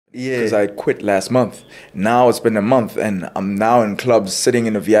Yeah. Because I quit last month. Now it's been a month, and I'm now in clubs sitting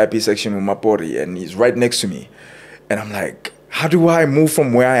in the VIP section with my body, and he's right next to me. And I'm like, how do I move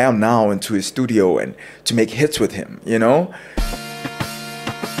from where I am now into his studio and to make hits with him, you know?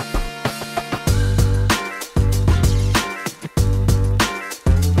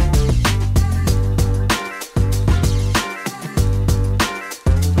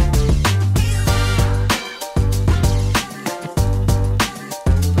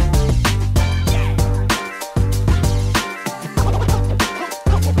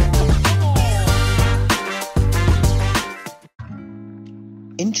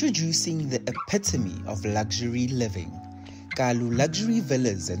 Introducing the epitome of luxury living. Kalu Luxury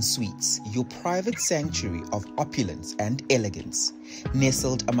Villas and Suites, your private sanctuary of opulence and elegance.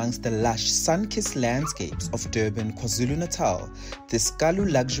 Nestled amongst the lush, sun-kissed landscapes of Durban, KwaZulu-Natal, this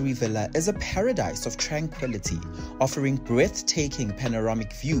Kalu Luxury Villa is a paradise of tranquility, offering breathtaking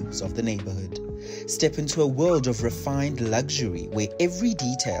panoramic views of the neighborhood. Step into a world of refined luxury where every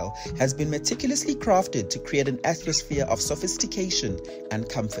detail has been meticulously crafted to create an atmosphere of sophistication and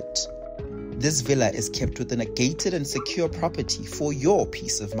comfort. This villa is kept within a gated and secure property for your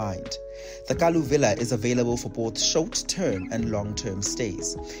peace of mind. The Kalu Villa is available for both short-term and long-term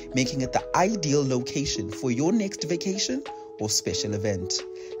stays, making it the ideal location for your next vacation or special event.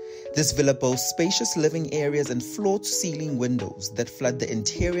 This villa boasts spacious living areas and floor-to-ceiling windows that flood the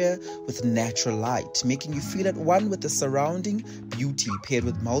interior with natural light, making you feel at one with the surrounding beauty paired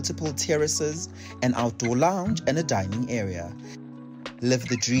with multiple terraces, an outdoor lounge, and a dining area. Live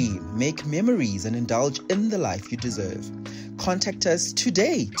the dream, make memories, and indulge in the life you deserve. Contact us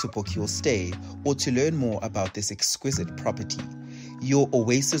today to book your stay or to learn more about this exquisite property. Your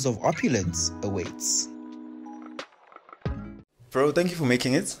oasis of opulence awaits. Bro, thank you for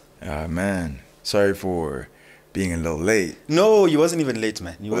making it. Man, sorry for being a little late. No, you wasn't even late,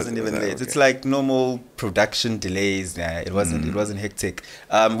 man. You wasn't even late. Okay. It's like normal production delays. It wasn't hectic.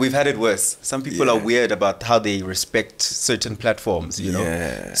 We've had it worse. Some people are weird about how they respect certain platforms, you know.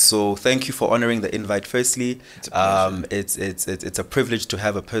 Yeah. So thank you for honoring the invite. Firstly, It's it's a privilege to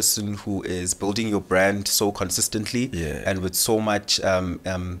have a person who is building your brand so consistently and with so much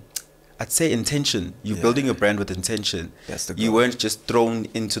I'd say intention. You're building your brand with intention. That's the You goal. weren't just thrown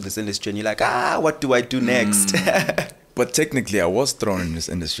into this industry and you're like, what do I do next? But technically, I was thrown in this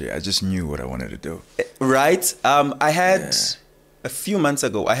industry. I just knew what I wanted to do. Right. I had a few months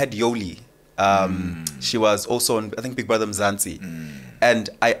ago, I had Yoli. She was also on, I think, Big Brother Mzansi. And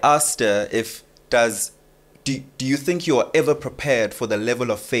I asked her do you think you're ever prepared for the level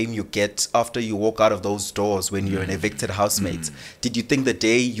of fame you get after you walk out of those doors when you're an evicted housemate? Did you think the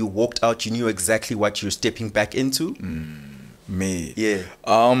day you walked out, you knew exactly what you're stepping back into? Me. Yeah.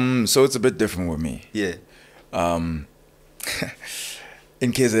 So it's a bit different with me. Yeah. In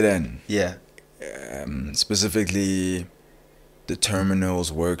KZN, Yeah. specifically the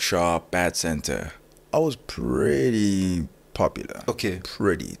terminals, workshop, bat center, I was pretty popular. Okay.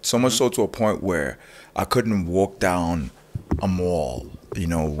 Pretty. So much so to a point where I couldn't walk down a mall, you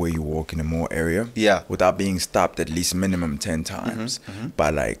know, where you walk in a mall area. Yeah. Without being stopped at least minimum 10 times by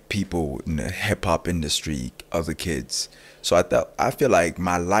like people in the hip hop industry, other kids. So I feel like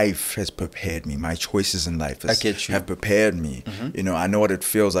my life has prepared me. My choices in life have prepared me. You know, I know what it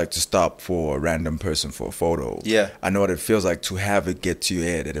feels like to stop for a random person for a photo. Yeah. I know what it feels like to have it get to your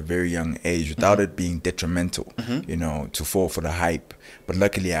head at a very young age without it being detrimental, you know, to fall for the hype. But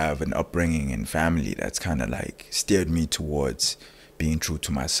luckily I have an upbringing and family that's kind of like steered me towards being true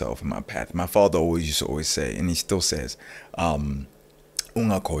to myself and my path. My father used to always say, and he still says,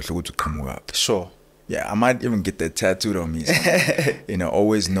 "Ungakhohlwa ukuthi uqhamuka." Sure. Yeah, I might even get that tattooed on me. So, you know,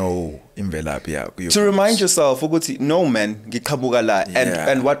 always know imvelaphi yakho. To remind yourself, ukuthi, no man, ngiqhamuka la.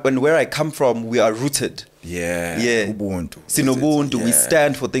 And where I come from, we are rooted. Yeah. Ubuntu. Sinobuntu, we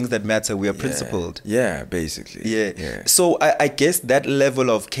stand for things that matter. We are principled. Yeah, basically. Yeah. So I guess that level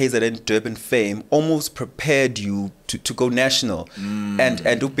of KZN Durban fame almost prepared you to go national.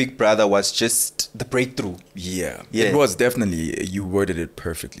 And Big Brother was just the breakthrough. Yeah. It was definitely, you worded it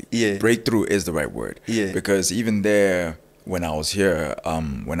perfectly. Yeah. Breakthrough is the right word. Yeah. Because even there, when I was here,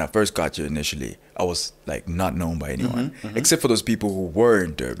 when I first got here initially, I was like not known by anyone, except for those people who were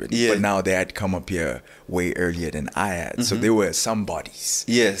in Durban. Yeah. But now they had come up here way earlier than I had. So they were somebodies.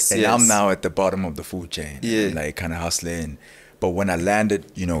 Yes. And I'm now at the bottom of the food chain. Yeah. Like kind of hustling. But when I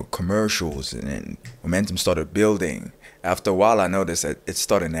landed, you know, commercials and then momentum started building, after a while I noticed that it's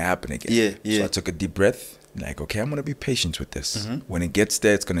starting to happen again. Yeah. So I took a deep breath. Like, okay, I'm going to be patient with this. When it gets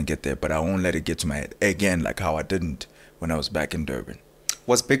there, it's going to get there. But I won't let it get to my head again, like how I didn't when I was back in Durban.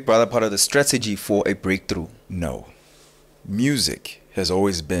 Was Big Brother part of the strategy for a breakthrough? No. Music has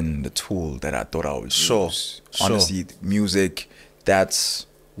always been the tool that I thought I would Sure. use. Honestly, music, that's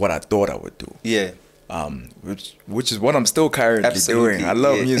what I thought I would do. Yeah. Which is what I'm still currently doing. I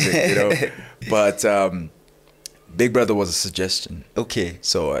love music, you know. But Big Brother was a suggestion. Okay.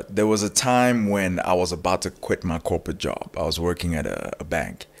 So there was a time when I was about to quit my corporate job. I was working at a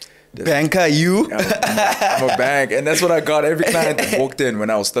bank. Banker, you? I'm a bank, and that's what I got. Every client that walked in when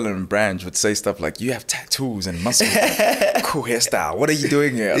I was still in a branch would say stuff like, "You have tattoos and muscles, cool hairstyle. What are you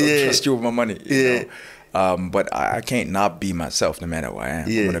doing here? I don't trust you with my money." You know? But I can't not be myself no matter who I am.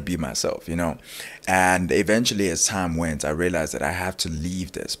 I'm gonna be myself, you know. And eventually, as time went, I realized that I have to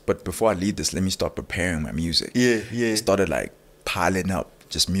leave this. But before I leave this, let me start preparing my music. Started like piling up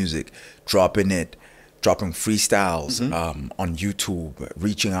just music, dropping freestyles on YouTube,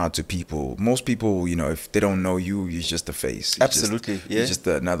 reaching out to people. Most people, you know, if they don't know you, you're just a face. Absolutely, you're just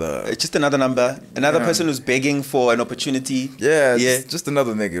another... It's just another number. Another person who's begging for an opportunity. It's just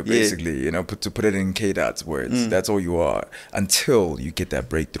another nigga, basically, you know, to put it in K-Dot's words. That's all you are until you get that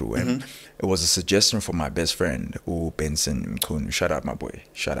breakthrough. And it was a suggestion from my best friend, Benson Mthembu. Shout out, my boy.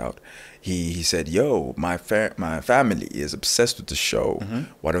 Shout out. He said, "Yo, my family is obsessed with the show.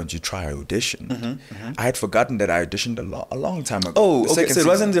 Why don't you try audition?" I had forgotten that I auditioned a long time ago. Oh, okay. So it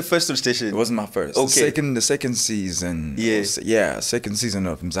wasn't the first audition. It wasn't my first. Okay. The second season. Second season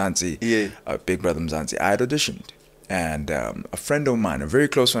of Mzansi. Big Brother Mzansi. I had auditioned. And a friend of mine, a very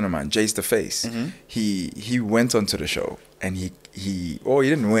close friend of mine, Jace the Face, he went onto the show, and he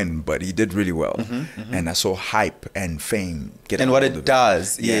didn't win, but he did really well. And I saw hype and fame get and what it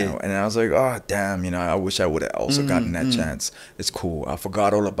does, you know, and I was like, oh damn, you know, I wish I would have also gotten that chance. It's cool. I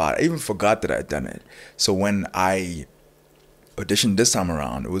forgot all about it. I even forgot that I'd done it. So when I auditioned this time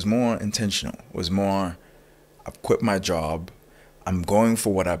around, it was more intentional. It was more, I've quit my job. I'm going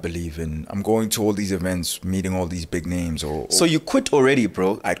for what I believe in. I'm going to all these events, meeting all these big names. So you quit already,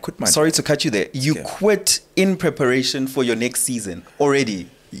 bro? I'd quit my... Sorry to cut you there. You quit in preparation for your next season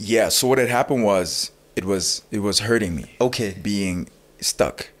already? Yeah, so what had happened was, it was hurting me. Okay. Being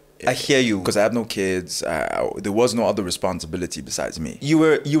stuck. I hear you. Because I have no kids. There was no other responsibility besides me. You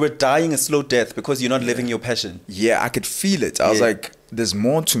were dying a slow death because you're not living your passion. Yeah, I could feel it. I was like, there's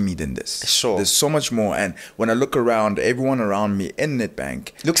more to me than this. Sure. There's so much more. And when I look around, everyone around me in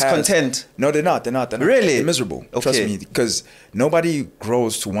Netbank looks content. No, they're not. Really? They're miserable. Okay. Trust me, because nobody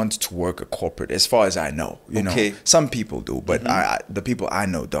grows to want to work a corporate, as far as I know. You know, some people do, but the people I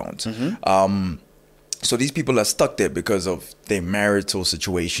know don't. So these people are stuck there because of their marital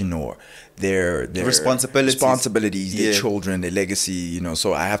situation or their responsibilities, their children, their legacy, you know.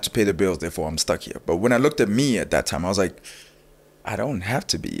 So I have to pay the bills, therefore I'm stuck here. But when I looked at me at that time, I was like, I don't have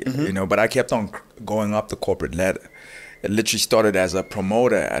to be here, you know. But I kept on going up the corporate ladder. It literally started as a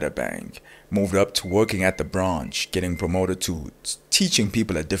promoter at a bank, moved up to working at the branch, getting promoted to teaching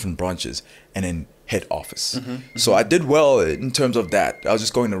people at different branches, and then head office. So I did well in terms of that. I was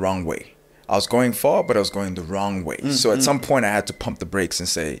just going the wrong way. I was going far, but I was going the wrong way. So at some point, I had to pump the brakes and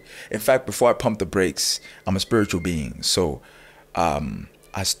say, in fact, before I pumped the brakes, I'm a spiritual being. So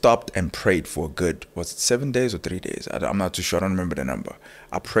I stopped and prayed for a good, was it 7 days or 3 days? I'm not too sure. I don't remember the number.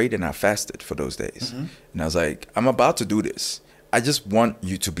 I prayed and I fasted for those days. And I was like, I'm about to do this. I just want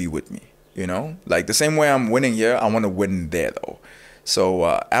you to be with me, you know? Like the same way I'm winning here, I want to win there though. So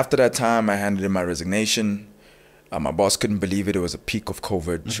after that time, I handed in my resignation. My boss couldn't believe it. It was a peak of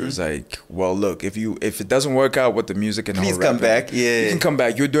COVID. She was like, well, look, if it doesn't work out with the music and please come back. You can come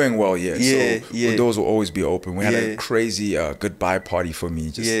back. You're doing well, so the doors will always be open. We had a crazy goodbye party for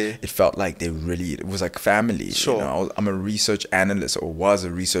me. It felt like it was like family. Sure. You know, I'm a research analyst, or was a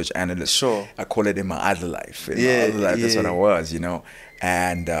research analyst. Sure. I call it in my other life. In my other life, that's what I was, you know.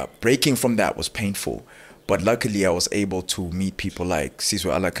 And breaking from that was painful. But luckily, I was able to meet people like Sizwe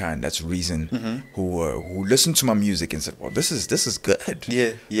Alakan, that's Reason, who listened to my music and said, "Well, this is good.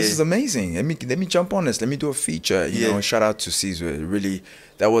 This is amazing. Let me jump on this. Let me do a feature." You know, and shout out to Sizwe. Really,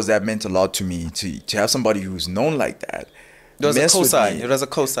 that meant a lot to me to have somebody who's known like that. It was a cosign. It was a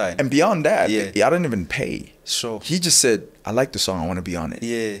cosign. And beyond that, I didn't even pay. Sure. He just said, "I like the song. I want to be on it.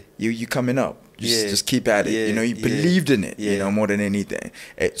 You coming up. Just keep at it." You know, he believed in it, you know, more than anything.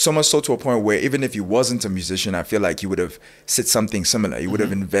 So much so to a point where even if he wasn't a musician, I feel like he would have said something similar. He would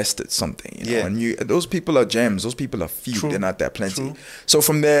have invested something, you know. And those people are gems. Those people are few. They're not that plenty. So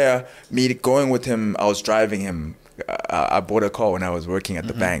from there, me going with him, I was driving him. I bought a car when I was working at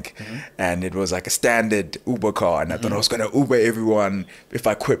the bank, and it was like a standard Uber car, and I thought I was going to Uber everyone. If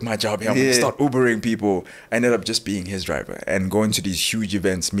I quit my job here, I'm going to start Ubering people. I ended up just being his driver and going to these huge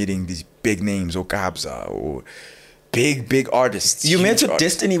events, meeting these big names, or Kabza, or big artists. You met your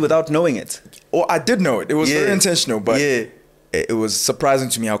destiny without knowing it. Oh, I did know it. It was very intentional, but it was surprising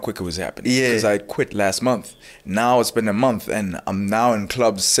to me how quick it was happening. Yeah. Because I quit last month. Now it's been a month, and I'm now in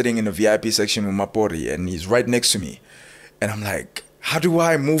clubs sitting in the VIP section with Mapori, and he's right next to me. And I'm like, how do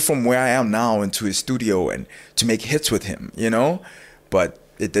I move from where I am now into his studio and to make hits with him, you know? But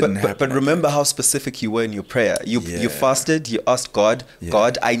it didn't happen. But remember how specific you were in your prayer. You fasted, you asked God,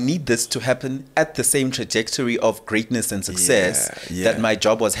 God, I need this to happen at the same trajectory of greatness and success that my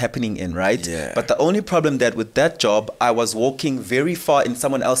job was happening in, right? Yeah. But the only problem that with that job, I was walking very far in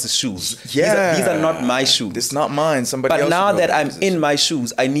someone else's shoes. Yeah. These are not my shoes. It's not mine. Somebody else. But now that I'm in my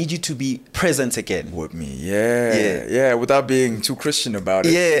shoes, I need you to be present again. With me. Yeah. Without being too Christian about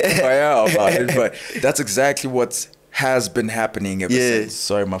it. About it. But that's exactly what has been happening ever since.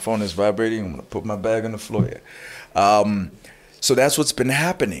 Sorry, my phone is vibrating. I'm gonna put my bag on the floor here. So that's what's been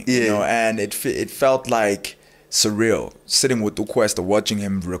happening, you know, and it felt like surreal sitting with Ukwesta, watching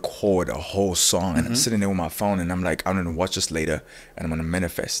him record a whole song, and I'm sitting there with my phone, and I'm like, I'm gonna watch this later, and I'm gonna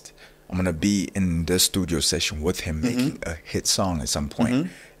manifest. I'm gonna be in the studio session with him making a hit song at some point.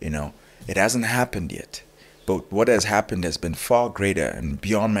 You know, it hasn't happened yet. But what has happened has been far greater and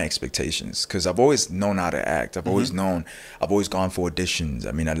beyond my expectations, because I've always known how to act. I've always gone for auditions.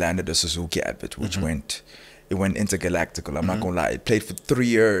 I mean, I landed a Suzuki advert, which went intergalactical. I'm not gonna lie. It played for 3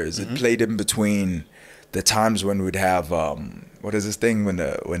 years. It played in between the times when we'd have what is this thing when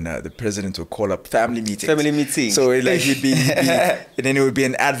the president would call up family meetings. Family meetings. So he'd be and then it would be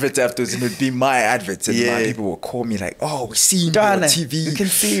an advert afterwards, and it would be my adverts, and my people would call me like, "Oh, we see you on TV. We can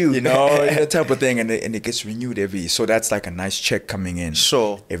see you." You know, that type of thing, and it gets renewed so that's like a nice check coming in.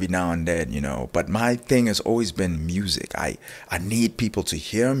 Sure. Every now and then, you know. But my thing has always been music. I need people to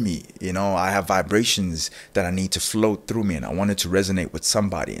hear me. You know, I have vibrations that I need to flow through me, and I want it to resonate with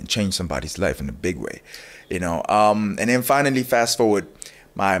somebody and change somebody's life in a big way. You know, and then finally, fast forward,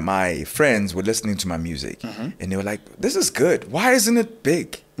 my friends were listening to my music, and they were like, "This is good. Why isn't it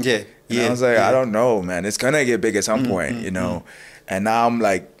big?" Yeah, and I was like, "I don't know, man. It's gonna get big at some point, you know." And now I'm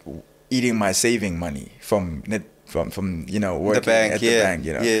like eating my saving money from you know, working at the bank,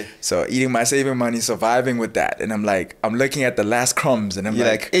 you know. Yeah. So eating my saving money, surviving with that, and I'm like, I'm looking at the last crumbs, and I'm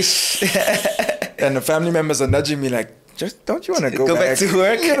like, "Ish," and the family members are nudging me like, just don't you want to go back to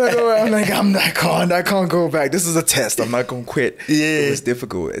work? I'm like, I can't go back. This is a test. I'm not gonna quit. It was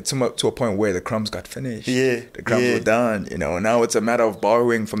difficult. It's to a point where the crumbs got finished. The crumbs were done. You know. Now it's a matter of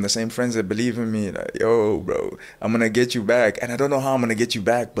borrowing from the same friends that believe in me. Like, yo, bro, I'm gonna get you back, and I don't know how I'm gonna get you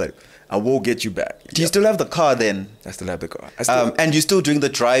back, but I will get you back. Do you still have the car then? I still have the car. And you're still doing the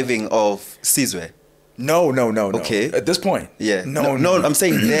driving of Sizwe? No. Okay. At this point. Yeah. No, I'm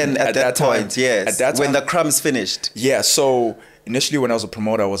saying then at that point, time, yes. At that time, when the crumbs finished. Yeah, so initially when I was a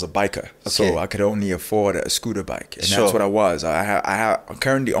promoter, I was a biker. Okay. So I could only afford a scooter bike. And that's what I was. I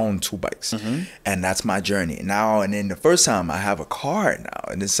currently own 2 bikes. And that's my journey. Now, and then the first time I have a car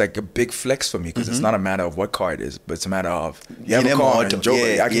now. And it's like a big flex for me, because it's not a matter of what car it is, but it's a matter of you have a car and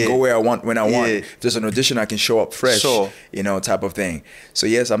I can go where I want, when I want. If there's an audition, I can show up fresh, you know, type of thing. So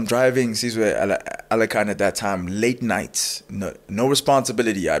yes, I'm driving Sizwe Alakan at that time, late nights, no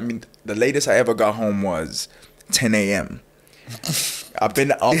responsibility. I mean, the latest I ever got home was 10 a.m. I've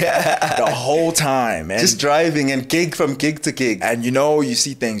been up the whole time, and just driving and from gig to gig. And you know, you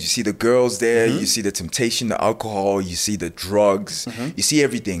see things. You see the girls there. You see the temptation, the alcohol. You see the drugs. You see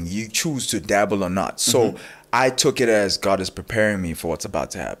everything. You choose to dabble or not. So I took it as God is preparing me for what's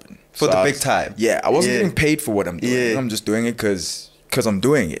about to happen. For the big time. Yeah, I wasn't getting paid for what I'm doing. I'm just doing it because I'm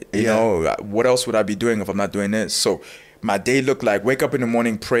doing it. You know, what else would I be doing if I'm not doing this? So my day looked like wake up in the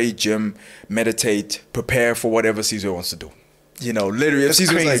morning, pray, gym, meditate, prepare for whatever Caesar wants to do. You know, literally, that's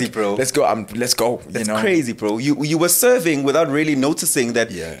crazy, like, bro. Let's go. Let's go. That's crazy, bro. You were serving without really noticing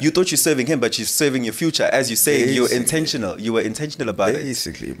that. You thought you're serving him, but you're serving your future. As you say, you're intentional. You were intentional about it.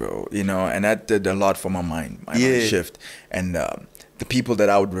 Basically, bro. You know, and that did a lot for my mind. My mind shift. And the people that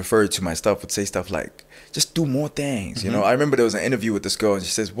I would refer to my stuff would say stuff like, just do more things. You know, I remember there was an interview with this girl, and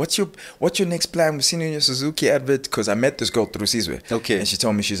she says, "What's your next plan? We've seen you in your Suzuki advert." Because I met this girl through Sizwe. Okay. And she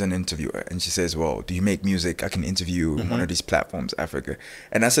told me she's an interviewer, and she says, "Well, do you make music? I can interview you on one of these platforms, Africa."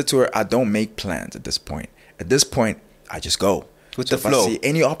 And I said to her, "I don't make plans at this point. At this point, I just go with the flow. If I see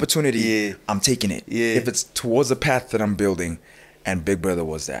any opportunity, I'm taking it. If it's towards the path that I'm building." And Big Brother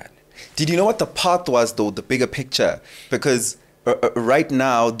was that. Did you know what the path was, though? The bigger picture, because right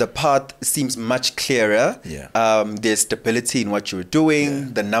now the path seems much clearer. There's stability in what you're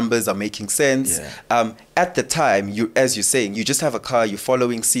doing. The numbers are making sense. At the time, as you're saying, you just have a car, you're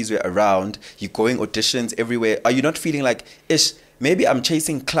following Sizwe around, you're going auditions everywhere. Are you not feeling like, maybe I'm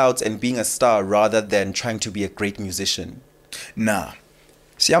chasing clouds and being a star rather than trying to be a great musician? Nah.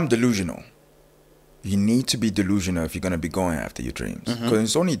 See, I'm delusional. you need to be delusional if you're going to be going after your dreams. Because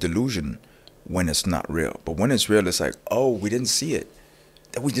it's only delusion when it's not real. But when it's real, it's like, oh, we didn't see it.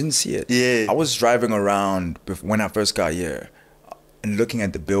 We didn't see it. Yeah. I was driving around when I first got here and looking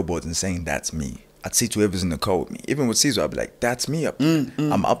at the billboards and saying, that's me. I'd see whoever's in the car with me. Even with Caesar, I'd be like, that's me up there.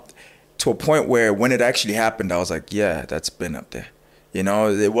 I'm up to a point where when it actually happened, I was like, yeah, that's been up there. You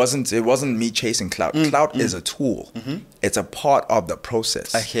know, it wasn't me chasing clout. Clout is a tool. It's a part of the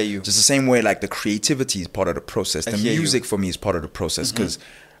process. I hear you. Just the same way like the creativity is part of the process. The music for me is part of the process, because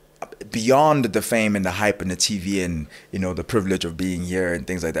beyond the fame and the hype and the TV and, you know, the privilege of being here and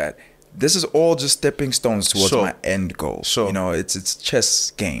things like that, this is all just stepping stones towards my end goal. You know, it's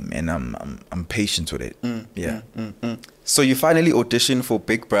chess game, and I'm patient with it. So you finally audition for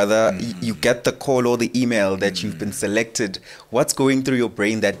Big Brother. You get the call or the email that you've been selected. What's going through your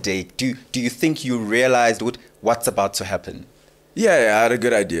brain that day? Do you think you realized what's about to happen? Yeah, I had a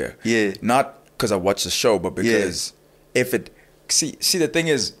good idea. Yeah. Not because I watched the show, but because if it... See, the thing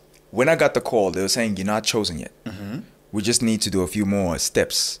is, when I got the call, they were saying, you're not chosen yet. We just need to do a few more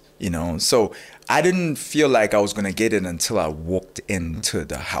steps, you know? So I didn't feel like I was going to get it until I walked into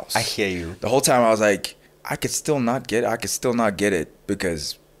the house. I hear you. The whole time I was like, I could still not get it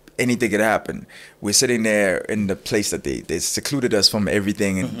because anything could happen. We're sitting there in the place that they secluded us from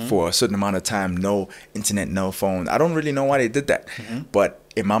everything and for a certain amount of time, no internet, no phone. I don't really know why they did that. But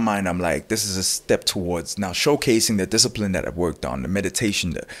in my mind, I'm like, this is a step towards now showcasing the discipline that I've worked on, the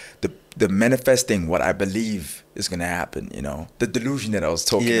meditation, the manifesting what I believe is going to happen, you know, the delusion that I was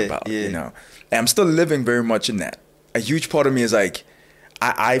talking about, you know, and I'm still living very much in that. A huge part of me is like,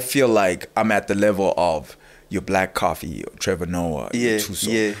 I feel like I'm at the level of your Black Coffee, or Trevor Noah,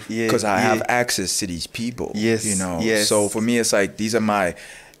 Tuso, because I have access to these people, you know. So for me, it's like these are my,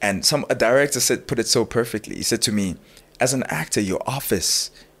 and a director put it so perfectly. He said to me, as an actor, your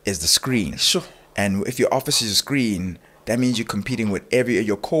office is the screen. Sure. And if your office is a screen, that means you're competing with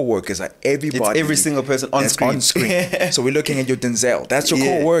your co-workers, like everybody. It's every single person on screen. So we're looking at your Denzel. That's your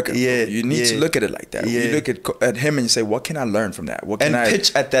co-worker. You need to look at it like that. You look at him and you say, what can I learn from that? What can I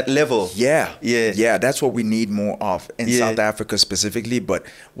pitch at that level? Yeah. That's what we need more of in South Africa specifically. But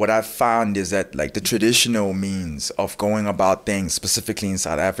what I've found is that like the traditional means of going about things specifically in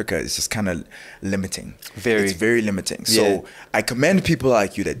South Africa is just kind of limiting. It's very limiting. So I commend people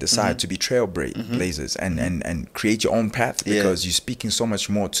like you that decide to be trailblazers and create your own path, because you're speaking so much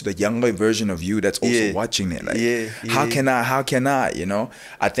more to the younger version of you that's also watching it. Like, how can I, you know?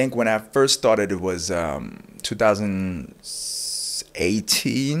 I think when I first started, it was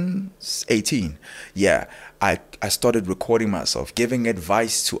 2018. Yeah, I started recording myself, giving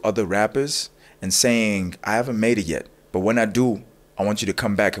advice to other rappers and saying, I haven't made it yet, but when I do, I want you to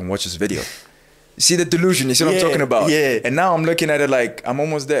come back and watch this video. You see the delusion, you see what I'm talking about? And now I'm looking at it like, I'm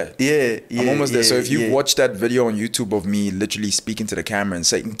almost there. I'm almost there. So if you watch that video on YouTube of me literally speaking to the camera and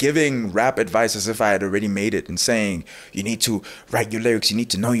saying, giving rap advice as if I had already made it, and saying, you need to write your lyrics, you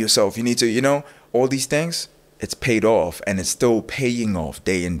need to know yourself, you need to, you know, all these things, it's paid off, and it's still paying off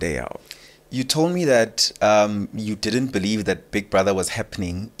day in, day out. You told me that you didn't believe that Big Brother was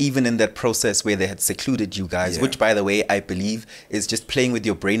happening, even in that process where they had secluded you guys, which, by the way, I believe is just playing with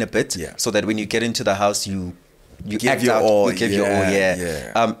your brain a bit, so that when you get into the house, you give your all. You give your all,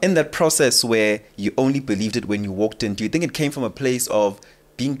 in that process where you only believed it when you walked in, do you think it came from a place of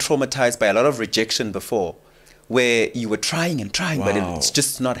being traumatized by a lot of rejection before, where you were trying and trying, but it's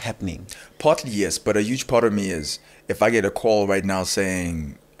just not happening? Partly, yes, but a huge part of me is, if I get a call right now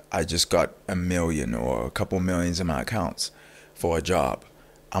saying, I just got $1 million or a couple millions in my accounts for a job,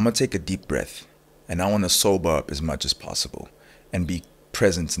 I'm going to take a deep breath, and I want to sober up as much as possible and be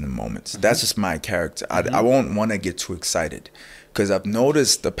present in the moments. That's just my character. I won't want to get too excited, because I've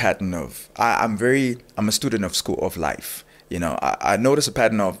noticed the pattern of, I'm a student of school of life. You know, I notice a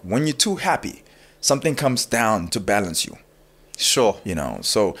pattern of when you're too happy, something comes down to balance you. Sure. You know,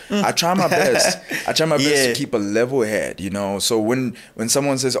 so I try my best. I try my best to keep a level head, you know. So when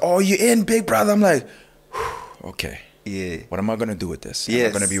someone says, oh, you're in Big Brother, I'm like, okay. What am I going to do with this? Am I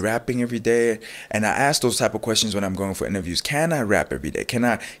going to be rapping every day? And I ask those type of questions when I'm going for interviews. Can I rap every day? Can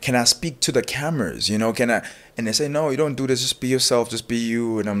I speak to the cameras? You know, and they say, no, you don't do this. Just be yourself. Just be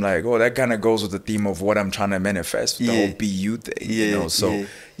you. And I'm like, oh, that kind of goes with the theme of what I'm trying to manifest. The whole be you thing, you know? So,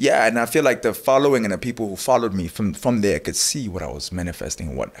 and I feel like the following and the people who followed me from there could see what I was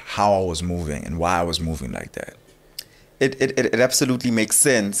manifesting, how I was moving and why I was moving like that. It absolutely makes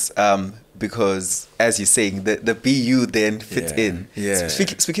sense, because, as you're saying, the BU then fits in.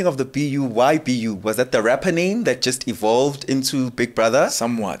 Speaking of the BU, why BU? Was that the rapper name that just evolved into Big Brother?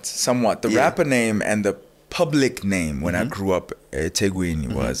 Somewhat. The rapper name and the public name when I grew up at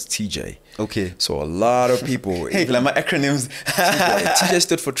Tegwini was TJ. Okay. So a lot of people. Hey, like my acronyms. TJ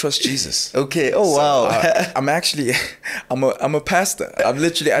stood for Trust Jesus. Okay. Oh, wow. I'm actually, I'm a pastor. I'm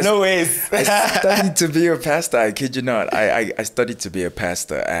literally. No ways. I studied to be a pastor. I kid you not. I studied to be a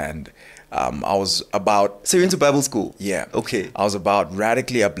pastor, and I was about. So you're into Bible school? Yeah. Okay. I was about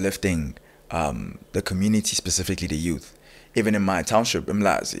radically uplifting the community, specifically the youth. Even in my township,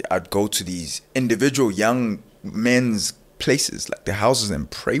 I'd go to these individual young men's places, like their houses, and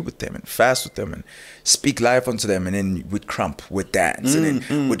pray with them and fast with them and speak life unto them, and then we'd crump, we'd dance, and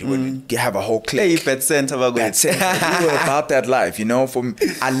then we'd have a whole clique. Hey, that's it. We were about that life, you know.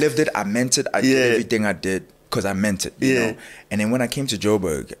 I lived it, I meant it, I did everything I did because I meant it, you know. And then when I came to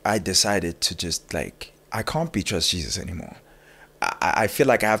Joburg, I decided to just I can't be Trust Jesus anymore. I feel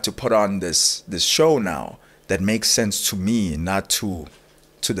like I have to put on this show now that makes sense to me, not to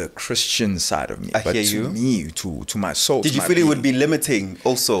the Christian side of me, but to me, to my soul. Did you feel it would be limiting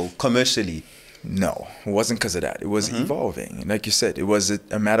also commercially? No, it wasn't because of that. It was evolving. Like you said, it was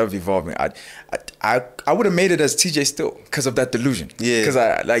a matter of evolving. I would have made it as TJ still because of that delusion. Yeah.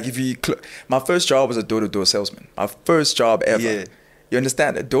 Because my first job was a door-to-door salesman. My first job ever. Yeah. You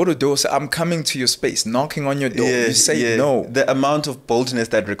understand? Door-to-door, I'm coming to your space, knocking on your door. You say no. The amount of boldness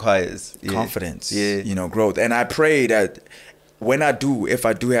that requires. Confidence, you know, growth. And I pray that if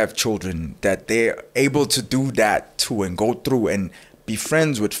I do have children, that they're able to do that too and go through and be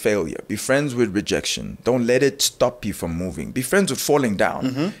friends with failure, be friends with rejection. Don't let it stop you from moving. Be friends with falling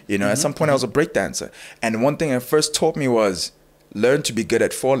down. You know, at some point I was a breakdancer. And one thing it first taught me was, learn to be good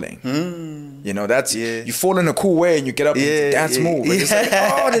at falling. You know, that's you fall in a cool way and you get up and dance move. And it's like,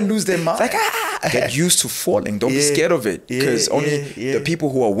 they lose their mind. It's like, get used to falling. Don't be scared of it. Because only the people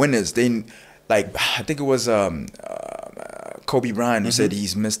who are winners, I think it was Kobe Bryant who said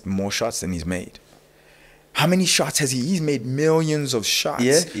he's missed more shots than he's made. How many shots has he? He's made millions of shots.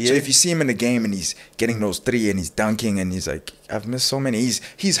 So if you see him in the game and he's getting those three and he's dunking and he's like, I've missed so many.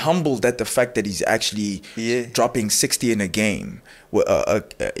 He's humbled at the fact that he's actually dropping 60 in a game.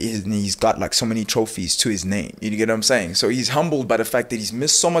 He's got like so many trophies to his name. You get what I'm saying? So he's humbled by the fact that he's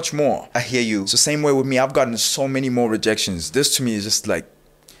missed so much more. I hear you. So same way with me, I've gotten so many more rejections. This to me is just like,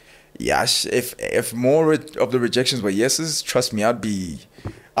 if more of the rejections were yeses, trust me, I'd be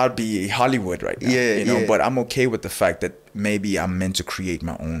Hollywood right now, you know. But I'm okay with the fact that maybe I'm meant to create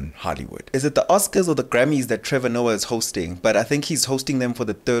my own Hollywood. Is it the Oscars or the Grammys that Trevor Noah is hosting? But I think he's hosting them for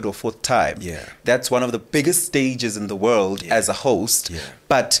the third or fourth time. That's one of the biggest stages in the world as a host.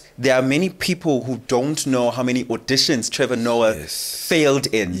 But there are many people who don't know how many auditions Trevor Noah failed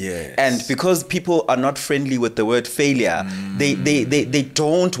in. And because people are not friendly with the word failure, they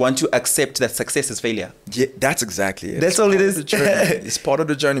don't want to accept that success is failure. That's exactly it. That's all it is. It's part of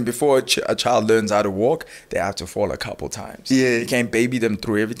the journey. Before a child learns how to walk, they have to fall a couple times. You can't baby them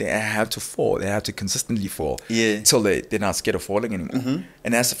through everything. They have to fall. They have to consistently fall until they're not scared of falling anymore.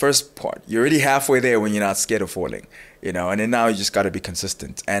 And that's the first part. You're already halfway there when you're not scared of falling, you know. And then now you just got to be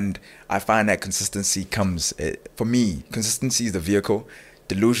consistent. And I find that consistency comes, for me, consistency is the vehicle.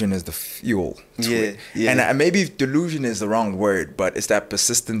 Delusion is the fuel to it. And maybe delusion is the wrong word, but it's that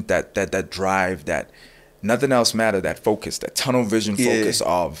persistent, that drive, that nothing else matters, that focus, that tunnel vision focus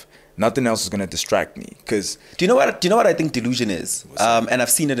of nothing else is going to distract me. Because do you know what I think delusion is? And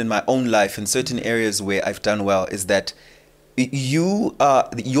I've seen it in my own life in certain areas where I've done well, is that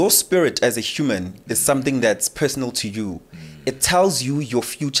your spirit as a human is something that's personal to you. It tells you your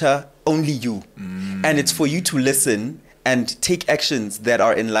future, only you. And it's for you to listen and take actions that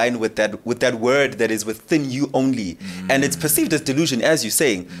are in line with that word that is within you only. And it's perceived as delusion, as you're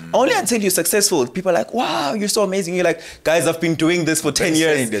saying. Only until you're successful, people are like, wow, you're so amazing. You're like, guys, I've been doing this for 10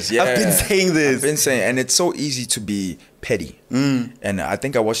 years. I've been saying this. And it's so easy to be petty. And I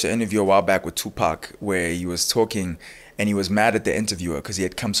think I watched an interview a while back with Tupac where he was talking and he was mad at the interviewer because he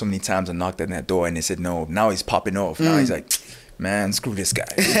had come so many times and knocked on that door and they said no. Now he's popping off. Now he's like, man, screw this guy.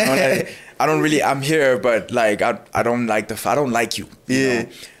 You know, like, I'm here, but like I don't like you. You know?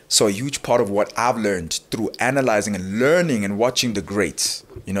 So a huge part of what I've learned through analyzing and learning and watching the greats,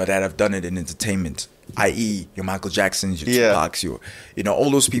 you know, that have done it in entertainment, i.e. your Michael Jacksons, your Tupacs, you know,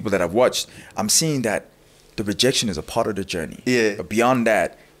 all those people that I've watched, I'm seeing that the rejection is a part of the journey. But beyond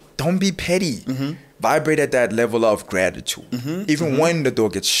that, don't be petty. Vibrate at that level of gratitude. Even when the door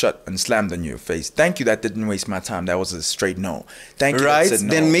gets shut and slammed on your face. Thank you, that didn't waste my time. That was a straight no. Thank you. Right? Said no.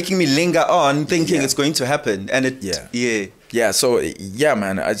 Then making me linger on thinking it's going to happen. And it So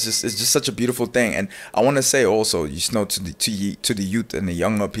man, it's just such a beautiful thing. And I want to say also, you know, to the youth and the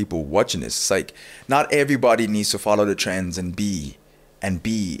younger people watching this, it's like not everybody needs to follow the trends and be and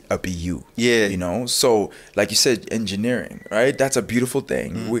be a BU. Yeah. You know? So, like you said, engineering, right? That's a beautiful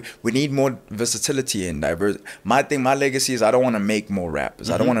thing. We need more versatility and diversity. My legacy is I don't want to make more rappers.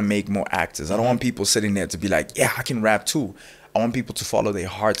 I don't want to make more actors. I don't want people sitting there to be like, yeah, I can rap too. I want people to follow their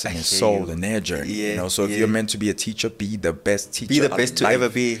hearts and their soul and their journey. You know? So if you're meant to be a teacher, be the best teacher. Be the best to ever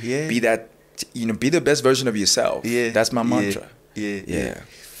be. Yeah. Be that, be the best version of yourself. Yeah. That's my mantra. Yeah.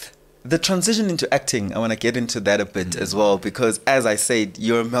 The transition into acting, I want to get into that a bit as well, because as I said,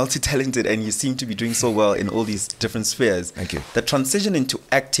 you're multi-talented and you seem to be doing so well in all these different spheres. Thank you. The transition into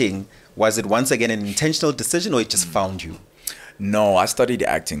acting, was it once again an intentional decision or it just found you? No, I studied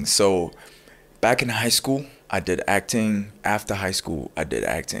acting. So back in high school, I did acting. After high school, I did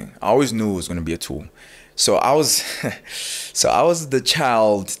acting. I always knew it was going to be a tool. So I was the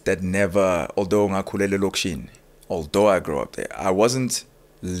child that never, although I grew up there, I wasn't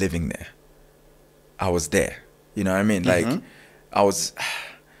living there. I was there. You know what I mean? Like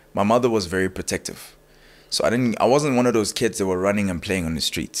my mother was very protective. So I wasn't one of those kids that were running and playing on the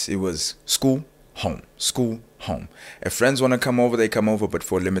streets. It was school, home, school, home. If friends want to come over, they come over, but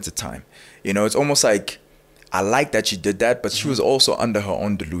for a limited time. You know, it's almost like I like that she did that, but she was also under her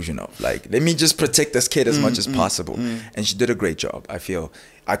own delusion of like, let me just protect this kid as much as possible. And she did a great job. I feel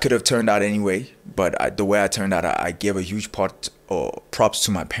I could have turned out anyway, but the way I turned out, I gave a huge part or props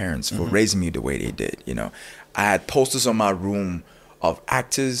to my parents for raising me the way they did. You know, I had posters on my room of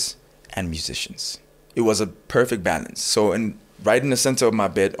actors and musicians. It was a perfect balance. So right in the center of my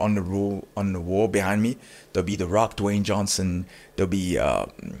bed on the wall behind me, there'll be The Rock, Dwayne Johnson, there'll be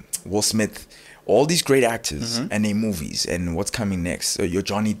Will Smith, all these great actors and their movies and what's coming next. So your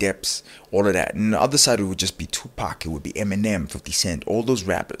Johnny Depps, all of that. And the other side, it would just be Tupac, it would be Eminem, 50 Cent, all those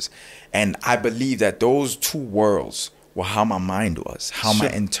rappers. And I believe that those two worlds were how my mind was, how my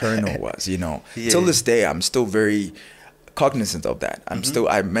internal was, you know. Till this day, I'm still very cognizant of that.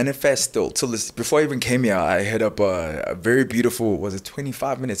 I manifest still till this. Before I even came here, I hit up a very beautiful, was it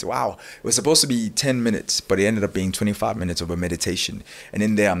 25 minutes? Wow. It was supposed to be 10 minutes, but it ended up being 25 minutes of a meditation. And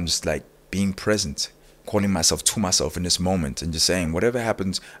in there, I'm just like being present, calling myself to myself in this moment and just saying, whatever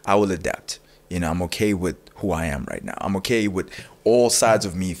happens, I will adapt. You know, I'm okay with who I am right now. I'm okay with all sides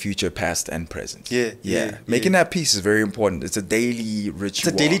of me, future, past, and present. Yeah. Making that peace is very important. It's a daily ritual.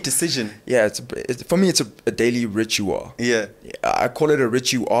 It's a daily decision. Yeah, for me, it's a daily ritual. Yeah. I call it a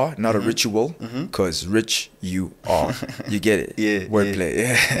ritual, not a ritual, because rich you are. You get it? Yeah.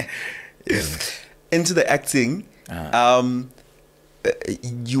 Wordplay. Yeah. Into the acting,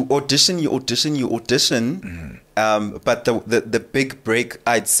 you audition, but the big break,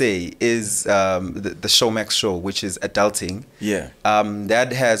 I'd say, is the Showmax show, which is adulting. Yeah.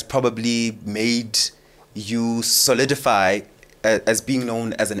 That has probably made you solidify as being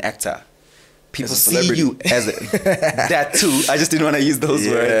known as an actor. People see you as that too. I just didn't want to use those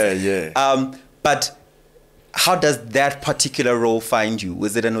words. Yeah. But how does that particular role find you?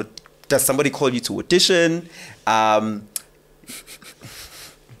 Does somebody call you to audition?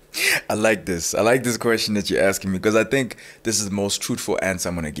 I like this. I like this question that you're asking me because I think this is the most truthful answer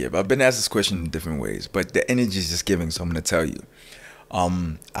I'm going to give. I've been asked this question in different ways, but the energy is just giving, so I'm going to tell you.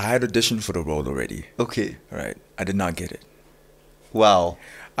 I had auditioned for the role already. Okay. Right. I did not get it. Wow.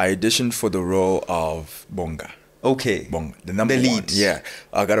 I auditioned for the role of Bonga. Okay. Bonga, the number lead. one. Yeah.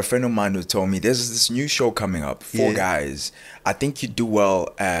 I got a friend of mine who told me there's this new show coming up, 4 guys. I think you do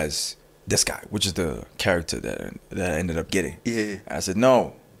well as this guy, which is the character that I ended up getting. Yeah. I said,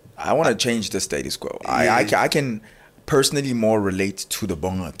 no. I want to change the status quo. I can personally more relate to the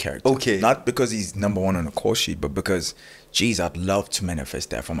Bonga character. Okay. Not because he's number one on the call sheet, but because, geez, I'd love to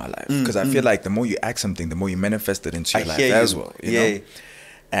manifest that for my life. Because I feel like the more you act something, the more you manifest it into your life as well. You know?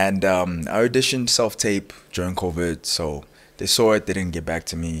 And I auditioned self-tape during COVID, so they saw it, they didn't get back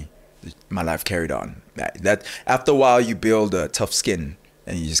to me. My life carried on. That after a while, you build a tough skin,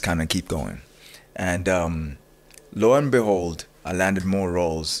 and you just kind of keep going. And lo and behold, I landed more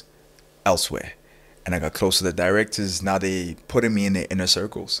roles elsewhere, and I got close to the directors. Now they putting me in their inner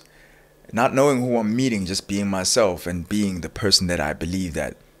circles, not knowing who I'm meeting, just being myself and being the person that I believe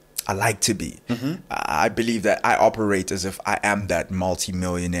that I like to be. I believe that I operate as if I am that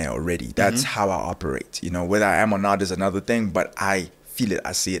multi-millionaire already. That's how I operate. You know, whether I am or not is another thing, but I feel it,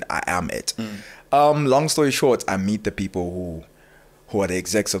 I see it, I am it. Long story short, I meet the people who are the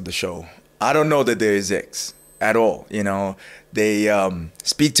execs of the show. I don't know that they're execs at all. You know, they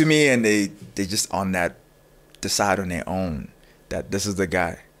speak to me and they just on that decide on their own that this is the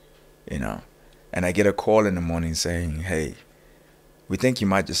guy, you know. And I get a call in the morning saying, hey, we think you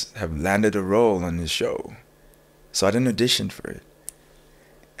might just have landed a role on this show. So I didn't audition for it.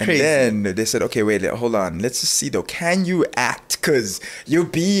 And then they said, okay, wait, hold on. Let's just see though. Can you act? Because you're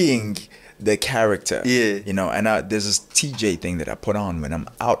being the character. Yeah. You know, and there's this TJ thing that I put on when I'm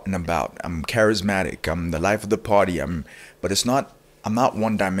out and about. I'm charismatic. I'm the life of the party. But it's not, I'm not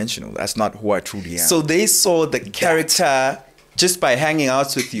one dimensional. That's not who I truly am. So they saw the character just by hanging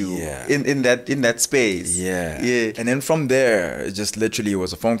out with you in that space. Yeah. Yeah. And then from there, it just literally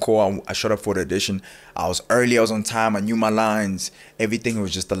was a phone call. I showed up for the audition. I was early, I was on time, I knew my lines. Everything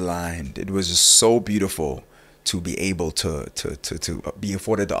was just aligned. It was just so beautiful to be able to be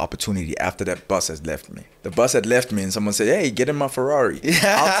afforded the opportunity after that bus has left me. The bus had left me and someone said, hey, get in my Ferrari.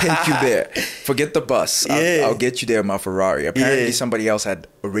 I'll take you there. Forget the bus. I'll get you there in my Ferrari. Apparently somebody else had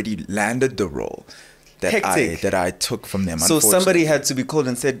already landed the role that I took from them. So somebody had to be called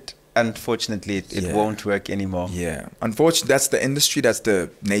and said, unfortunately, it won't work anymore. Yeah. Unfortunately, that's the industry. That's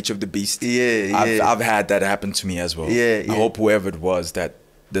the nature of the beast. I've had that happen to me as well. I hope whoever it was that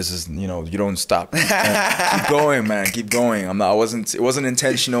this is, you don't stop. Keep going, man. Keep going. It wasn't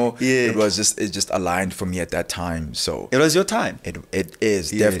intentional. It just aligned for me at that time. So it was your time. It is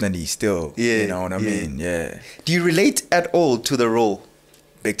definitely still. You know what I mean? Yeah. Do you relate at all to the role?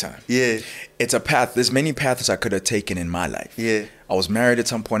 Big time. Yeah. It's a path. There's many paths I could have taken in my life. Yeah. I was married at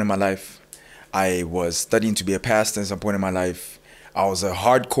some point in my life. I was studying to be a pastor at some point in my life. I was a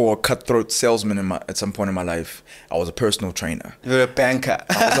hardcore cutthroat salesman at some point in my life. I was a personal trainer. You were a banker.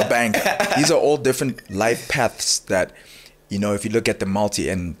 I was a banker. These are all different life paths that, if you look at the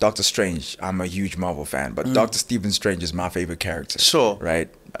and Doctor Strange, I'm a huge Marvel fan, but Doctor Stephen Strange is my favorite character. Sure. Right?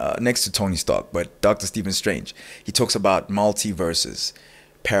 Next to Tony Stark, but Doctor Stephen Strange. He talks about multiverses,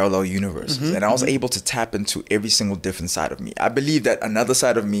 parallel universes, and I was able to tap into every single different side of me. I believe that another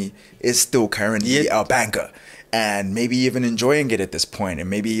side of me is still currently a banker and maybe even enjoying it at this point, and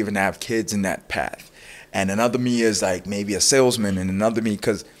maybe even have kids in that path. And another me is like maybe a salesman, and another me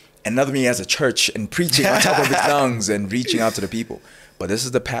has a church and preaching on top of his lungs and reaching out to the people. But this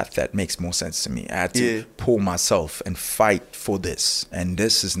is the path that makes more sense to me. I had to pull myself and fight for this, and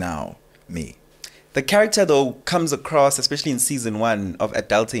this is now me. The character, though, comes across, especially in season 1 of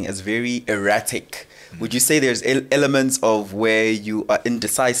Adulting, as very erratic. Would you say there's elements of where you are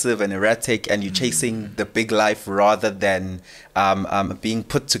indecisive and erratic and you're chasing the big life rather than being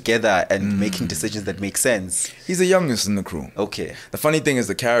put together and making decisions that make sense? He's the youngest in the crew. Okay. The funny thing is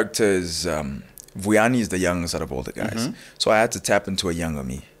the character is, Vuyani is the youngest out of all the guys. So I had to tap into a younger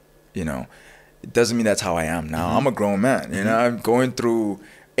me, It doesn't mean that's how I am now. I'm a grown man, I'm going through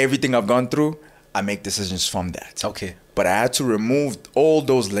everything I've gone through. I make decisions from that. Okay. But I had to remove all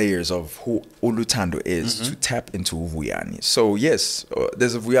those layers of who Uluthando is to tap into Vuyani. So yes,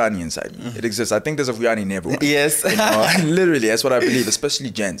 there's a Vuyani inside me. It exists. I think there's a Vuyani in everyone. Yes. Literally, that's what I believe,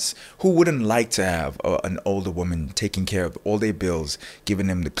 especially gents. Who wouldn't like to have an older woman taking care of all their bills, giving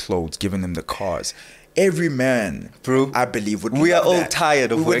them the clothes, giving them the cars? Every man, bro, I believe would. We are all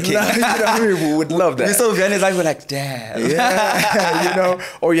tired of working. We would love that. We saw Vianney's like, we're like, damn. Yeah,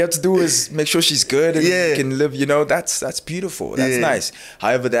 all you have to do is make sure she's good and can live. That's beautiful. That's nice.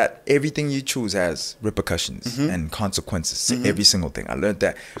 However, that everything you choose has repercussions and consequences to every single thing. I learned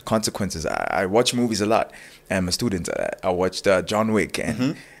that consequences. I watch movies a lot. I'm a student. I watched John Wick,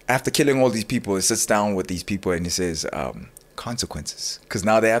 and after killing all these people, he sits down with these people and he says, consequences, because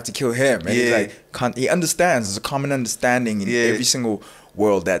now they have to kill him, and he's like, he understands. There's a common understanding in every single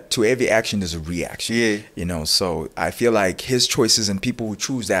world that to every action there's a reaction. So I feel like his choices and people who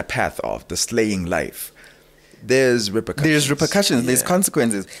choose that path of the slaying life, there's repercussions. There's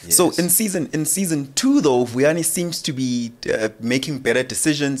consequences. Yes. So in season 2 though, Vuyani seems to be making better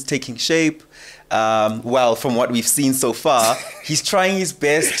decisions, taking shape. Well, from what we've seen so far, he's trying his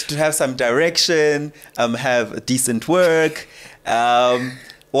best to have some direction, have decent work.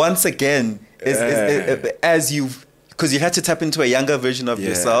 Once again, because you had to tap into a younger version of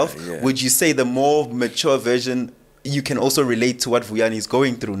yourself, would you say the more mature version, you can also relate to what Vuyani is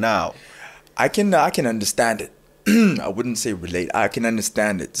going through now? I can understand it. I wouldn't say relate. I can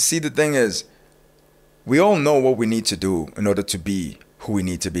understand it. See, the thing is, we all know what we need to do in order to be who we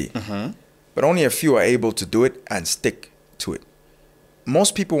need to be. But only a few are able to do it and stick to it.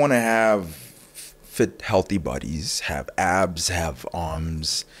 Most people want to have fit, healthy bodies, have abs, have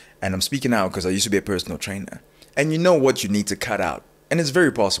arms. And I'm speaking out because I used to be a personal trainer. And you know what you need to cut out. And it's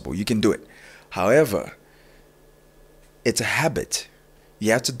very possible. You can do it. However, it's a habit.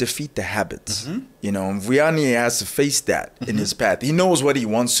 You have to defeat the habits. Vuyani has to face that in his path. He knows what he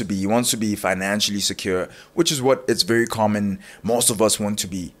wants to be. He wants to be financially secure, which is what it's very common. Most of us want to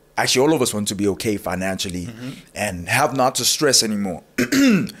be. Actually, all of us want to be okay financially and have not to stress anymore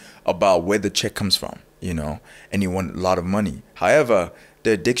about where the check comes from, and you want a lot of money. However,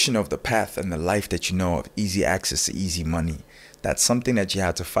 the addiction of the path and the life that you know of, easy access to easy money, that's something that you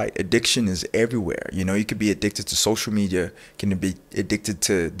have to fight. Addiction is everywhere. You know, you could be addicted to social media, can be addicted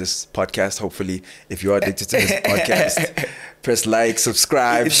to this podcast. Hopefully, if you are addicted to this podcast, press like,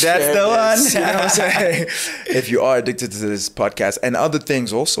 subscribe. That's the one. You know what I'm saying? If you are addicted to this podcast and other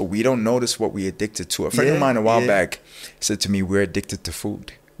things also, we don't notice what we're addicted to. A friend of mine a while back said to me, we're addicted to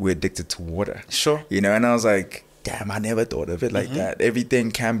food. We're addicted to water. Sure. You know, and I was like, damn, I never thought of it like that.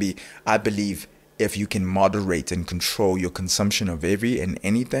 Everything can be, I believe, if you can moderate and control your consumption of every and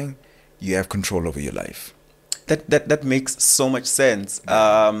anything, you have control over your life. That makes so much sense.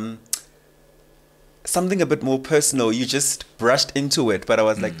 Something a bit more personal, you just brushed into it, but I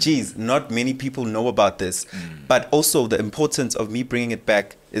was like, geez, not many people know about this. But also the importance of me bringing it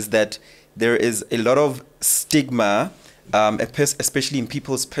back is that there is a lot of stigma, especially in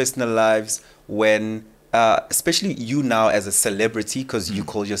people's personal lives, when especially you now as a celebrity, because you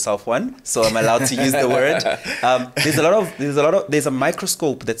call yourself one, so I'm allowed to use the word. There's a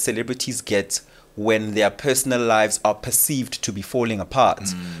microscope that celebrities get when their personal lives are perceived to be falling apart.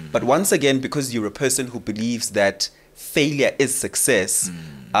 But once again, because you're a person who believes that failure is success,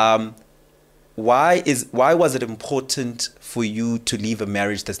 why was it important for you to leave a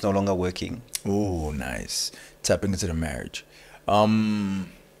marriage that's no longer working? Oh, nice. Tapping into the marriage.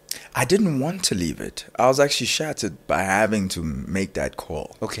 I didn't want to leave it. I was actually shattered by having to make that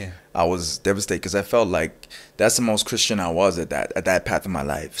call. Okay. I was devastated because I felt like that's the most Christian I was at that path of my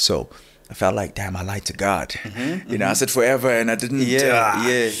life. So I felt like, damn, I lied to God. You know, I said forever and I didn't.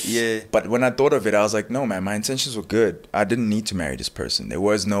 Yeah. But when I thought of it, I was like, no, man, my intentions were good. I didn't need to marry this person. There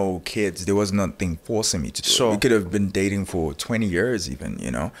was no kids. There was nothing forcing me to do it. We could have been dating for 20 years even,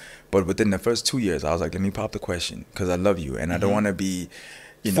 you know. But within the first 2 years, I was like, let me pop the question because I love you and I don't want to be...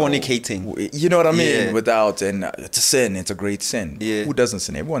 fornicating. You know what I mean? Without, and it's a sin. It's a great sin. Yeah. Who doesn't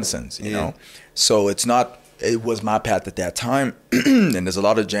sin? Everyone sins, you know? So it was my path at that time. And there's a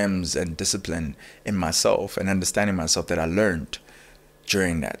lot of gems and discipline in myself and understanding myself that I learned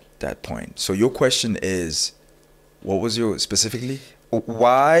during that point. So your question is, what was your specifically?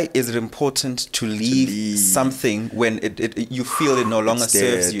 Why is it important to leave something when you feel it no longer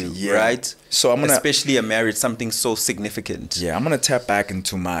serves you, right? So especially a marriage, something so significant. Yeah, I'm gonna tap back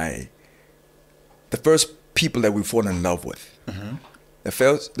into the first people that we fall in love with. The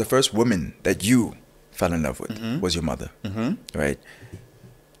first woman that you fell in love with was your mother, right?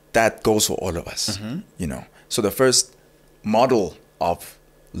 That goes for all of us, you know. So the first model of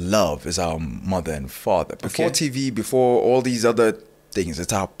love is our mother and father. Before TV, before all these other things,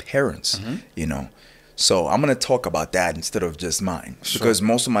 it's our parents, you know. So I'm going to talk about that instead of just mine, because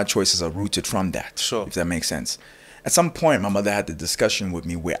most of my choices are rooted from that, if that makes sense. At some point, my mother had the discussion with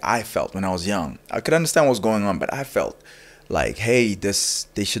me where I felt when I was young, I could understand what was going on, but I felt like, hey,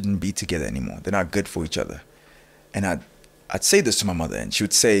 they shouldn't be together anymore. They're not good for each other. And I'd say this to my mother, and she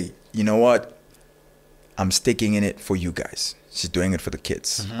would say, you know what? I'm sticking in it for you guys. She's doing it for the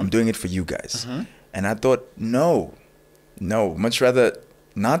kids. I'm doing it for you guys. And I thought, no, much rather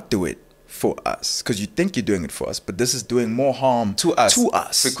not do it for us, because you think you're doing it for us, but this is doing more harm to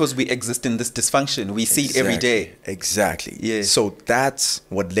us because we exist in this dysfunction. We see it every day. Exactly. Yeah. So that's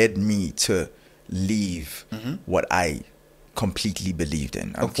what led me to leave what I completely believed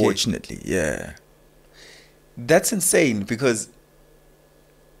in, unfortunately. Yeah. That's insane, because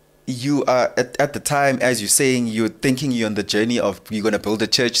you are at the time, as you're saying, you're thinking you're on the journey of you're going to build a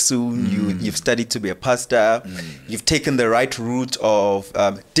church soon. You've studied to be a pastor. You've taken the right route of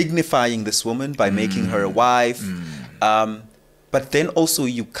dignifying this woman by making her a wife. But then also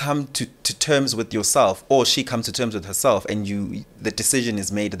you come to terms with yourself, or she comes to terms with herself, and the decision is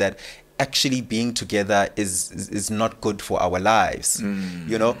made that actually being together is not good for our lives,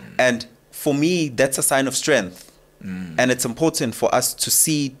 you know. And for me, that's a sign of strength, and it's important for us to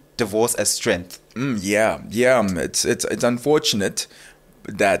see divorce as strength. It's unfortunate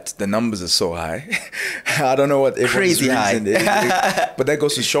that the numbers are so high. I don't know what crazy high is, but that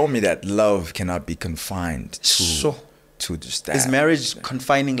goes to show me that love cannot be confined to just that. Is marriage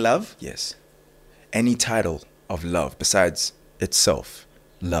confining love? Yes. Any title of love besides itself,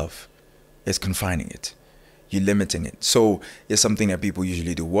 love, is confining it. You're limiting it. So it's something that people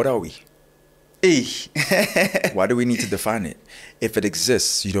usually do. What are we? Why do we need to define it? If it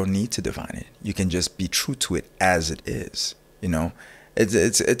exists, you don't need to define it. You can just be true to it as it is. You know,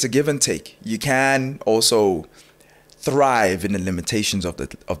 it's a give and take. You can also thrive in the limitations of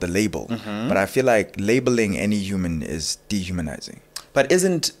the label, but I feel like labeling any human is dehumanizing. But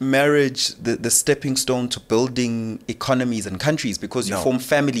isn't marriage the stepping stone to building economies and countries, because you form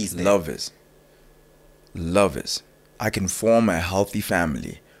families there? Love is. I can form a healthy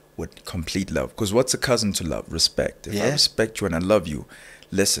family with complete love. Because what's a cousin to love? Respect. If I respect you and I love you,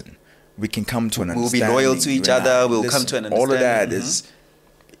 listen, we can come to an understanding. We'll be loyal to each other. We'll come to an understanding. All of that is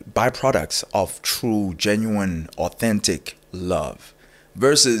byproducts of true, genuine, authentic love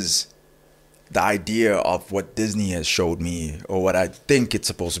versus the idea of what Disney has showed me or what I think it's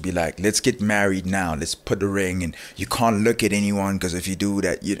supposed to be like. Let's get married now. Let's put the ring, and you can't look at anyone because if you do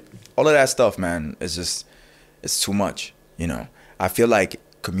that, all of that stuff, man, is just, it's too much. You know, I feel like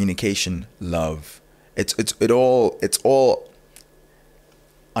communication, love, it's all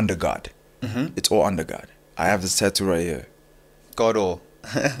under God. It's all under God. I have this tattoo right here. God all.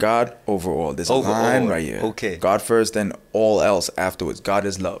 God over all. There's a line right here. Okay. God first, then all else afterwards. God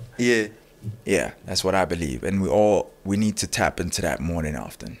is love. Yeah. Yeah, that's what I believe, and we need to tap into that more than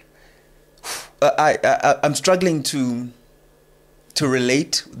often. I'm struggling to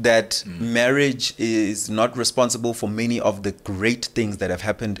relate that marriage is not responsible for many of the great things that have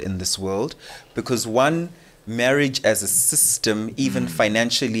happened in this world, because one, marriage as a system, even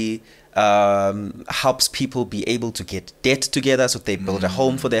financially, helps people be able to get debt together so they build a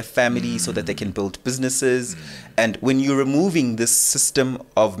home for their family, so that they can build businesses. And when you're removing this system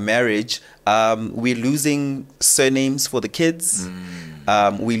of marriage, we're losing surnames for the kids.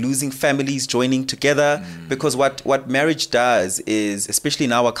 We're losing families joining together, because what marriage does is, especially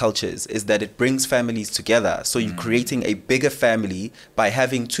in our cultures, is that it brings families together. So you're creating a bigger family by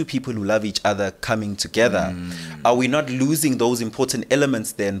having two people who love each other coming together. Are we not losing those important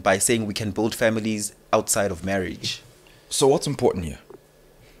elements then by saying we can build families outside of marriage? So what's important here?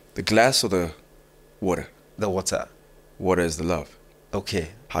 The glass or the water? The water. Water is the love. Okay.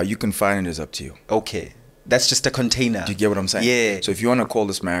 How you can find it is up to you. Okay. That's just a container. Do you get what I'm saying? Yeah. So if you want to call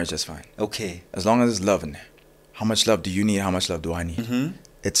this marriage, that's fine. Okay. As long as there's love in there. How much love do you need? How much love do I need?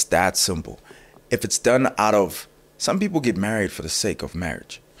 It's that simple. If it's done out of... Some people get married for the sake of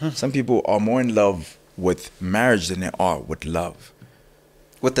marriage. Some people are more in love with marriage than they are with love.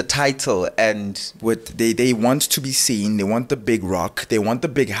 With the title and... They want to be seen. They want the big rock. They want the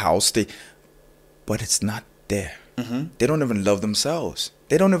big house. But it's not there. They don't even love themselves.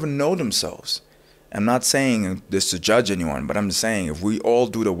 They don't even know themselves. I'm not saying this to judge anyone, but I'm just saying if we all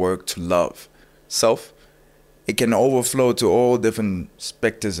do the work to love self, it can overflow to all different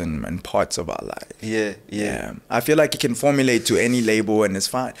specters and parts of our life. Yeah. I feel like it can formulate to any label and it's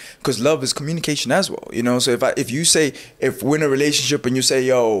fine. Because love is communication as well. You know, so if we're in a relationship and you say,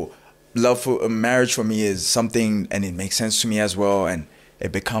 yo, love for marriage for me is something and it makes sense to me as well, and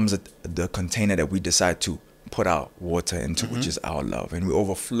it becomes the container that we decide to put our water into, which is our love, and we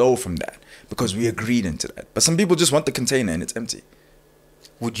overflow from that because we agreed into that. But some people just want the container and it's empty.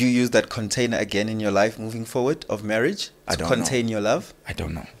 Would you use that container again in your life moving forward of marriage to contain your love? I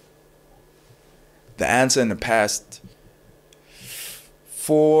don't know. The answer in the past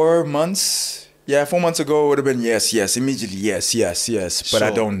 4 months, 4 months ago would have been yes, immediately yes. But Sure.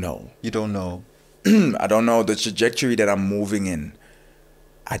 I don't know. You don't know. I don't know the trajectory that I'm moving in.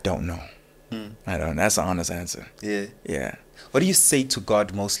 I don't know. I don't. That's an honest answer. Yeah. What do you say to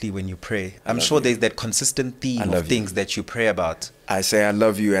God mostly when you pray? I'm sure there's that consistent theme of things that you pray about. I say I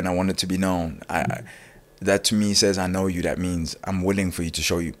love you and I want it to be known. That to me says I know you. That means I'm willing for you to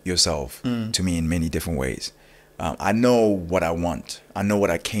show yourself to me in many different ways. I know what I want. I know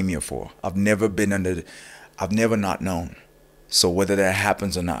what I came here for. I've never not known. So whether that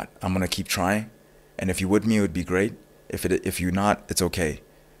happens or not, I'm going to keep trying. And if you're with me, it would be great. If you're not, it's okay.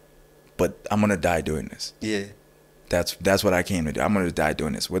 But I'm going to die doing this. Yeah. That's what I came to do. I'm going to die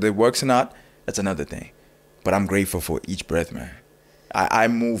doing this. Whether it works or not, that's another thing. But I'm grateful for each breath, man. I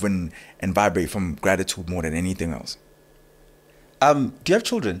move and vibrate from gratitude more than anything else. Do you have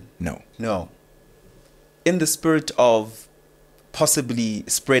children? No. In the spirit of possibly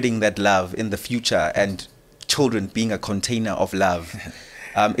spreading that love in the future and children being a container of love,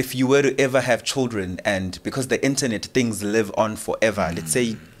 if you were to ever have children, and because the internet, things live on forever, let's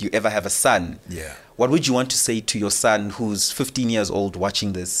say you ever have a son, what would you want to say to your son who's 15 years old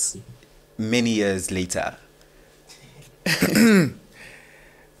watching this many years later?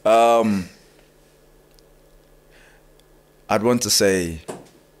 I'd want to say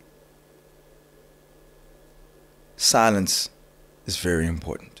silence is very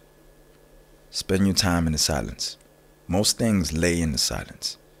important. Spend your time in the silence. Most things lay in the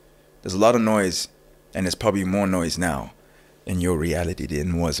silence. There's a lot of noise, and there's probably more noise now in your reality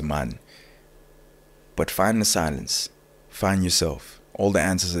than was in mine. But find the silence. Find yourself. All the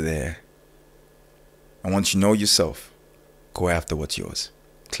answers are there. And once you know yourself, go after what's yours.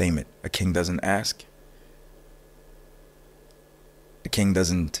 Claim it. A king doesn't ask. A king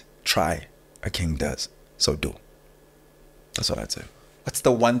doesn't try. A king does. So do. That's what I'd say. What's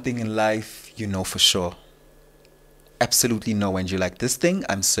the one thing in life you know for sure? Absolutely know, and you're like, this thing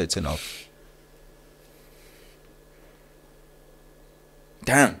I'm certain of.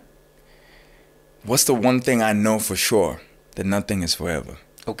 Damn. What's the one thing I know for sure? That nothing is forever.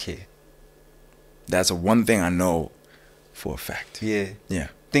 Okay. That's the one thing I know for a fact. Yeah. Yeah.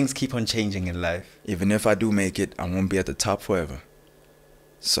 Things keep on changing in life. Even if I do make it, I won't be at the top forever.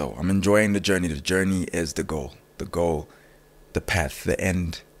 So I'm enjoying the journey. The journey is the goal. The goal, the path, the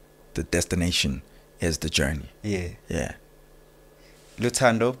end, the destination is the journey. Yeah. Yeah.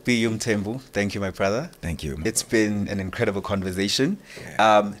 Luthando, Mthembu, thank you, my brother. Thank you. It's been an incredible conversation.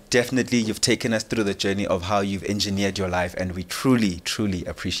 Yeah. Definitely, you've taken us through the journey of how you've engineered your life, and we truly, truly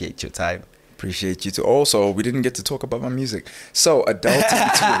appreciate your time. Appreciate you too. Also, we didn't get to talk about my music. So,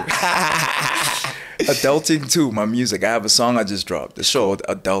 Adulting 2. Adulting 2, my music. I have a song I just dropped. It's called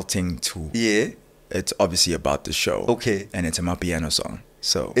Adulting 2. Yeah. It's obviously about the show. Okay. And it's a my piano song.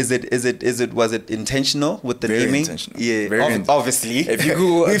 So was it intentional with the very naming? Intentional. Yeah, very obviously. If you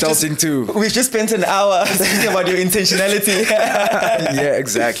Google Adulting 2, we've just spent an hour thinking about your intentionality. Yeah,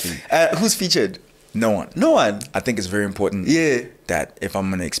 exactly. Who's featured? No one. No one. I think it's very important. Yeah. That if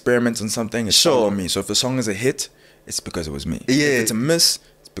I'm gonna experiment on something, it's all on me. So if the song is a hit, it's because it was me. Yeah. If it's a miss,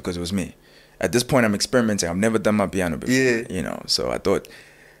 it's because it was me. At this point, I'm experimenting. I've never done my piano before. Yeah. You know, so I thought,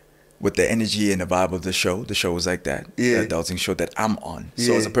 with the energy and the vibe of the show was like that. Yeah. The adulting show that I'm on. Yeah.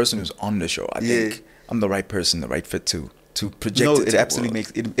 So as a person who's on the show, I think I'm the right person, the right fit to project it. No, it absolutely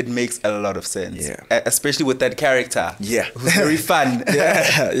makes a lot of sense. Yeah. Especially with that character. Yeah. Who's very fun.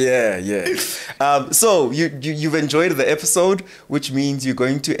 Yeah. So you've enjoyed the episode, which means you're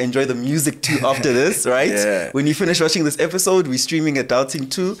going to enjoy the music too after this, right? Yeah. When you finish watching this episode, we're streaming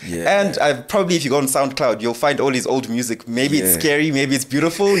Adulting 2. Yeah. And probably if you go on SoundCloud, you'll find all his old music. Maybe it's scary, maybe it's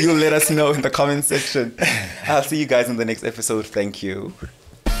beautiful. You'll let us know in the comment section. I'll see you guys in the next episode. Thank you.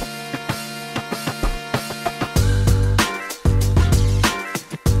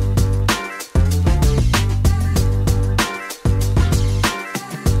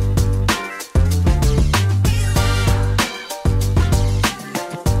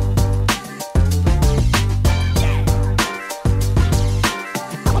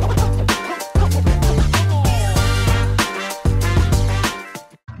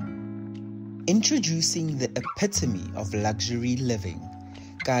 Introducing the epitome of luxury living.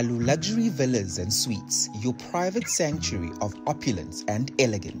 Kalu Luxury Villas and Suites, your private sanctuary of opulence and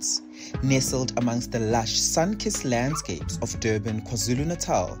elegance. Nestled amongst the lush, sun-kissed landscapes of Durban,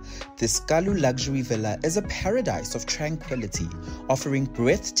 KwaZulu-Natal, this Kalu Luxury Villa is a paradise of tranquility, offering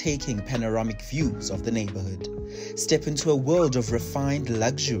breathtaking panoramic views of the neighborhood. Step into a world of refined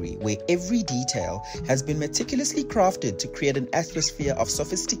luxury where every detail has been meticulously crafted to create an atmosphere of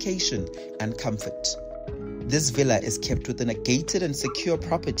sophistication and comfort. This villa is kept within a gated and secure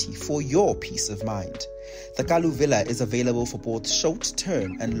property for your peace of mind. The Kalu Villa is available for both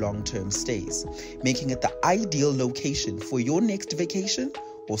short-term and long-term stays, making it the ideal location for your next vacation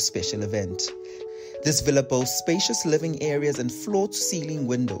or special event. This villa boasts spacious living areas and floor-to-ceiling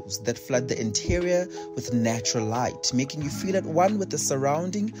windows that flood the interior with natural light, making you feel at one with the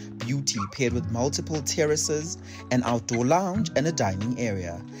surrounding beauty, paired with multiple terraces, an outdoor lounge, and a dining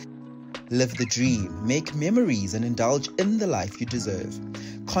area. Live the dream, make memories, and indulge in the life you deserve.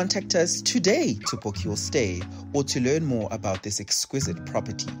 Contact us today to book your stay or to learn more about this exquisite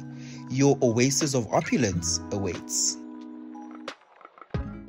property. Your oasis of opulence awaits.